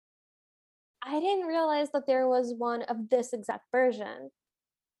stills. I didn't realize that there was one of this exact version.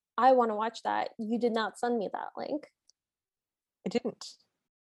 I want to watch that. You did not send me that link. I didn't.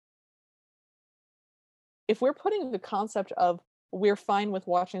 If we're putting the concept of we're fine with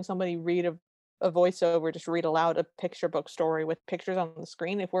watching somebody read a voiceover, just read aloud a picture book story with pictures on the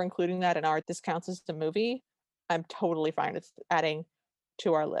screen, if we're including that in our this counts as a movie, I'm totally fine with adding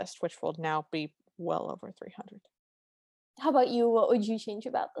to our list, which will now be well over 300. How about you? What would you change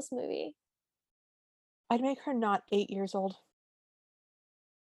about this movie? I'd make her not 8 years old.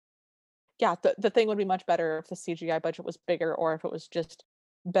 Yeah, the thing would be much better if the CGI budget was bigger or if it was just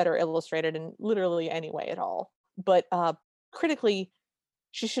better illustrated in literally any way at all. But, critically,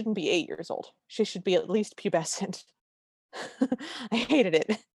 she shouldn't be 8 years old. She should be at least pubescent. I hated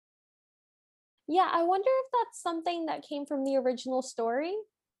it. Yeah, I wonder if that's something that came from the original story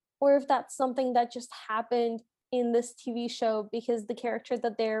or if that's something that just happened in this TV show because the character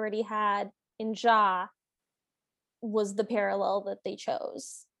that they already had in Ja was the parallel that they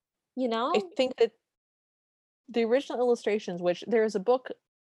chose. You I know? think that the original illustrations, which there is a book,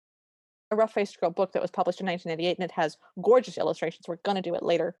 a Rough Faced Girl book that was published in 1998, and it has gorgeous illustrations. We're gonna do it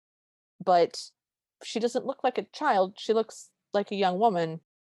later, but she doesn't look like a child. She looks like a young woman,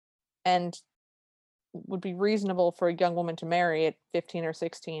 and would be reasonable for a young woman to marry at 15 or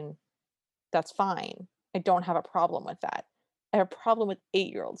 16. That's fine. I don't have a problem with that. I have a problem with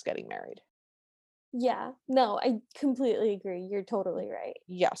 8-year-olds getting married. Yeah. No, I completely agree. You're totally right.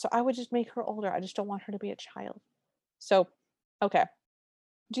 Yeah, so I would just make her older. I just don't want her to be a child. So, okay.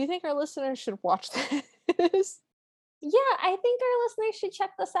 Do you think our listeners should watch this? Yeah, I think our listeners should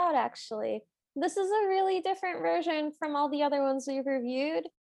check this out actually. This is a really different version from all the other ones we've reviewed.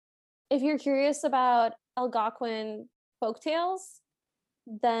 If you're curious about Algonquin folktales,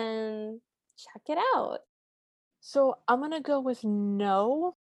 then check it out. So, I'm gonna go with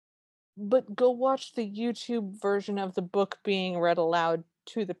no, but go watch the YouTube version of the book being read aloud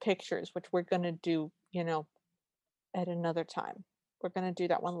to the pictures, which we're gonna do, at another time. We're going to do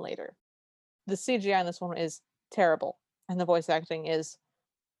that one later. The CGI in this one is terrible, and the voice acting is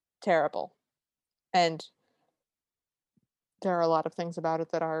terrible. And there are a lot of things about it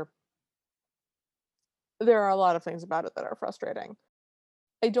that are frustrating.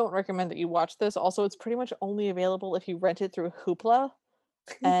 I don't recommend that you watch this. Also, it's pretty much only available if you rent it through Hoopla,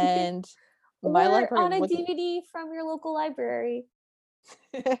 and my Or library on a wouldn't. DVD from your local library,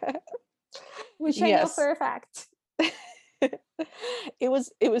 which I know Yes. for a fact. It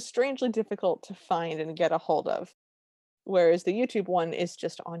was strangely difficult to find and get a hold of, whereas the YouTube one is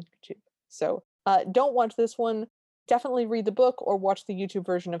just on YouTube. So don't watch this one. Definitely read the book or watch the YouTube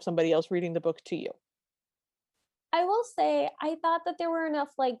version of somebody else reading the book to you. I will say, I thought that there were enough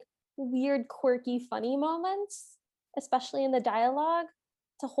like weird, quirky, funny moments, especially in the dialogue,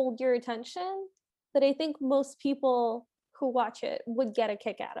 to hold your attention, that I think most people who watch it would get a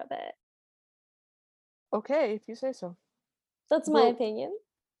kick out of it. Okay, if you say so. That's my Well, opinion.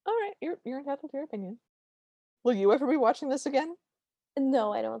 all right, you're entitled to your opinion. Will you ever be watching this again?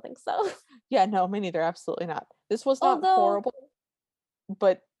 No, I don't think so. Yeah, no, me neither. Absolutely not. This was not Although, horrible,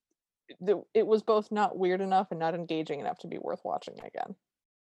 but it was both not weird enough and not engaging enough to be worth watching again.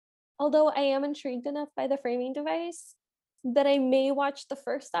 although I am intrigued enough by the framing device that I may watch the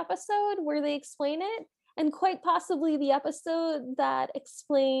first episode where they explain it, and quite possibly the episode that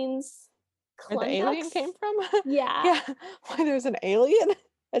explains Where the alien Klundux. came from? Yeah. Yeah, why there's an alien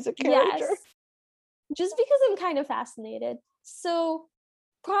as a Yes. character? Just because I'm kind of fascinated. So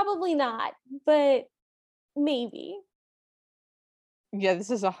probably not, but maybe. Yeah, this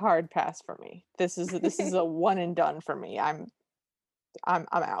is a hard pass for me. This is a one and done for me. I'm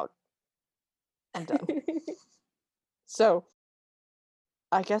out. I'm done. So,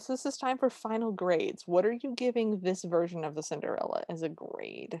 I guess this is time for final grades. What are you giving this version of the Cinderella as a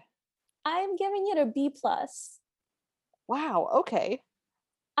grade? I'm giving it a B plus. Wow, okay.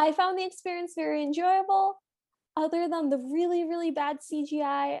 I found the experience very enjoyable, other than the really, really bad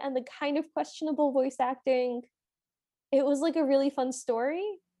CGI and the kind of questionable voice acting. It was like a really fun story,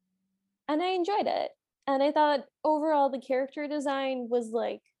 and I enjoyed it. And I thought overall the character design was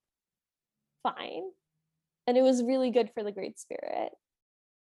like fine, and it was really good for the great spirit.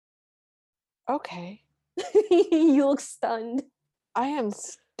 Okay. You look stunned. I am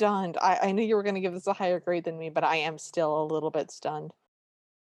stunned. I knew you were going to give this a higher grade than me, but I am still a little bit stunned.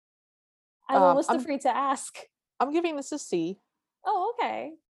 I'm almost I'm afraid to ask. I'm giving this a C. Oh,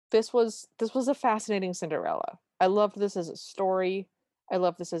 okay. This was a fascinating Cinderella. I loved this as a story. I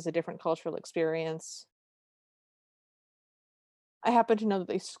love this as a different cultural experience. I happen to know that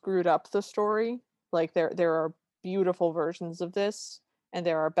they screwed up the story. Like there are beautiful versions of this, and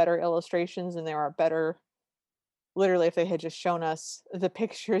there are better illustrations, and there are better. Literally, if they had just shown us the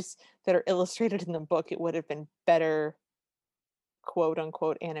pictures that are illustrated in the book, it would have been better, quote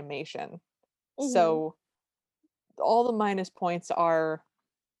unquote, animation. Hmm. So all the minus points are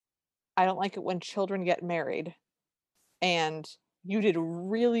I don't like it when children get married, and you did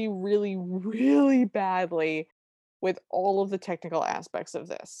really, really, really badly with all of the technical aspects of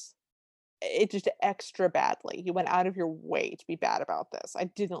this. It just extra badly. You went out of your way to be bad about this. I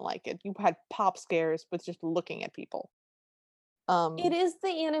didn't like it. You had pop scares with just looking at people. It Um, is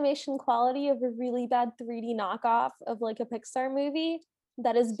the animation quality of a really bad 3D knockoff of like a Pixar movie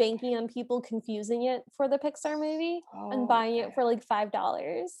that is banking on people confusing it for the Pixar movie and oh, buying it for like $5.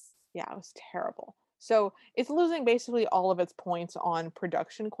 yeah, it was terrible. So it's losing basically all of its points on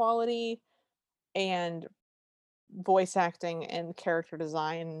production quality and voice acting and character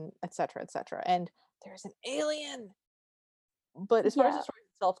design, etc., etc. And there's an alien. But as far as the Yeah. story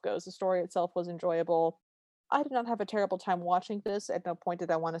itself goes, the story itself was enjoyable. I did not have a terrible time watching this. At no point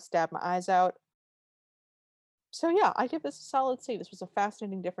did I want to stab my eyes out. So yeah, I give this a solid C. This was a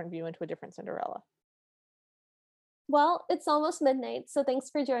fascinating, different view into a different Cinderella. Well, it's almost midnight, so thanks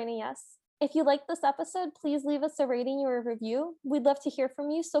for joining us. If you liked this episode, please leave us a rating or a review. We'd love to hear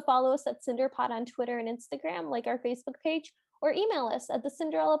from you, so follow us at CinderPod on Twitter and Instagram, like our Facebook page, or email us at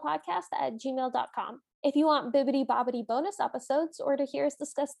thecinderellapodcast@gmail.com. If you want bibbity bobbity bonus episodes or to hear us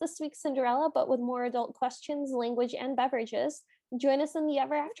discuss this week's Cinderella, but with more adult questions, language, and beverages, join us in the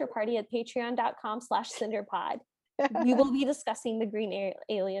Ever After Party at patreon.com/cinderpod. We will be discussing the green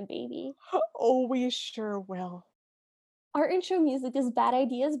alien baby. Oh, we sure will. Our intro music is Bad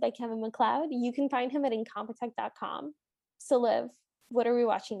Ideas by Kevin MacLeod. You can find him at incompetech.com. So, Liv, what are we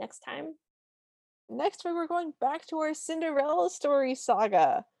watching next time? Next week, we're going back to our Cinderella story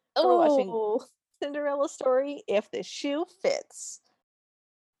saga. We're watching Oh, Cinderella story If the Shoe Fits,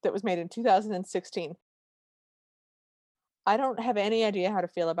 that was made in 2016. I don't have any idea how to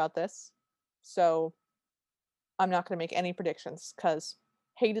feel about this. So I'm not going to make any predictions because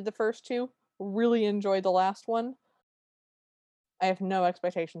hated the first two, really enjoyed the last one. I have no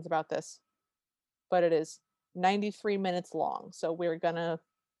expectations about this, but it is 93 minutes long, so we're gonna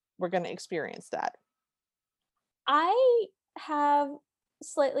experience that. I have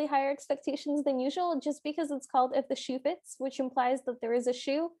slightly higher expectations than usual just because it's called If the Shoe Fits, which implies that there is a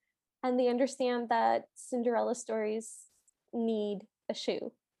shoe and they understand that Cinderella stories need a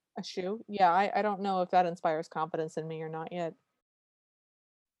shoe. A shoe? Yeah, I don't know if that inspires confidence in me or not yet.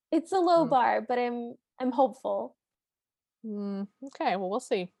 It's a low Mm. bar, but I'm hopeful. Okay, well, we'll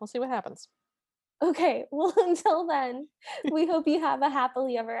see. We'll see what happens. Okay, well, until then, we hope you have a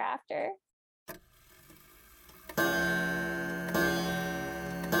happily ever after.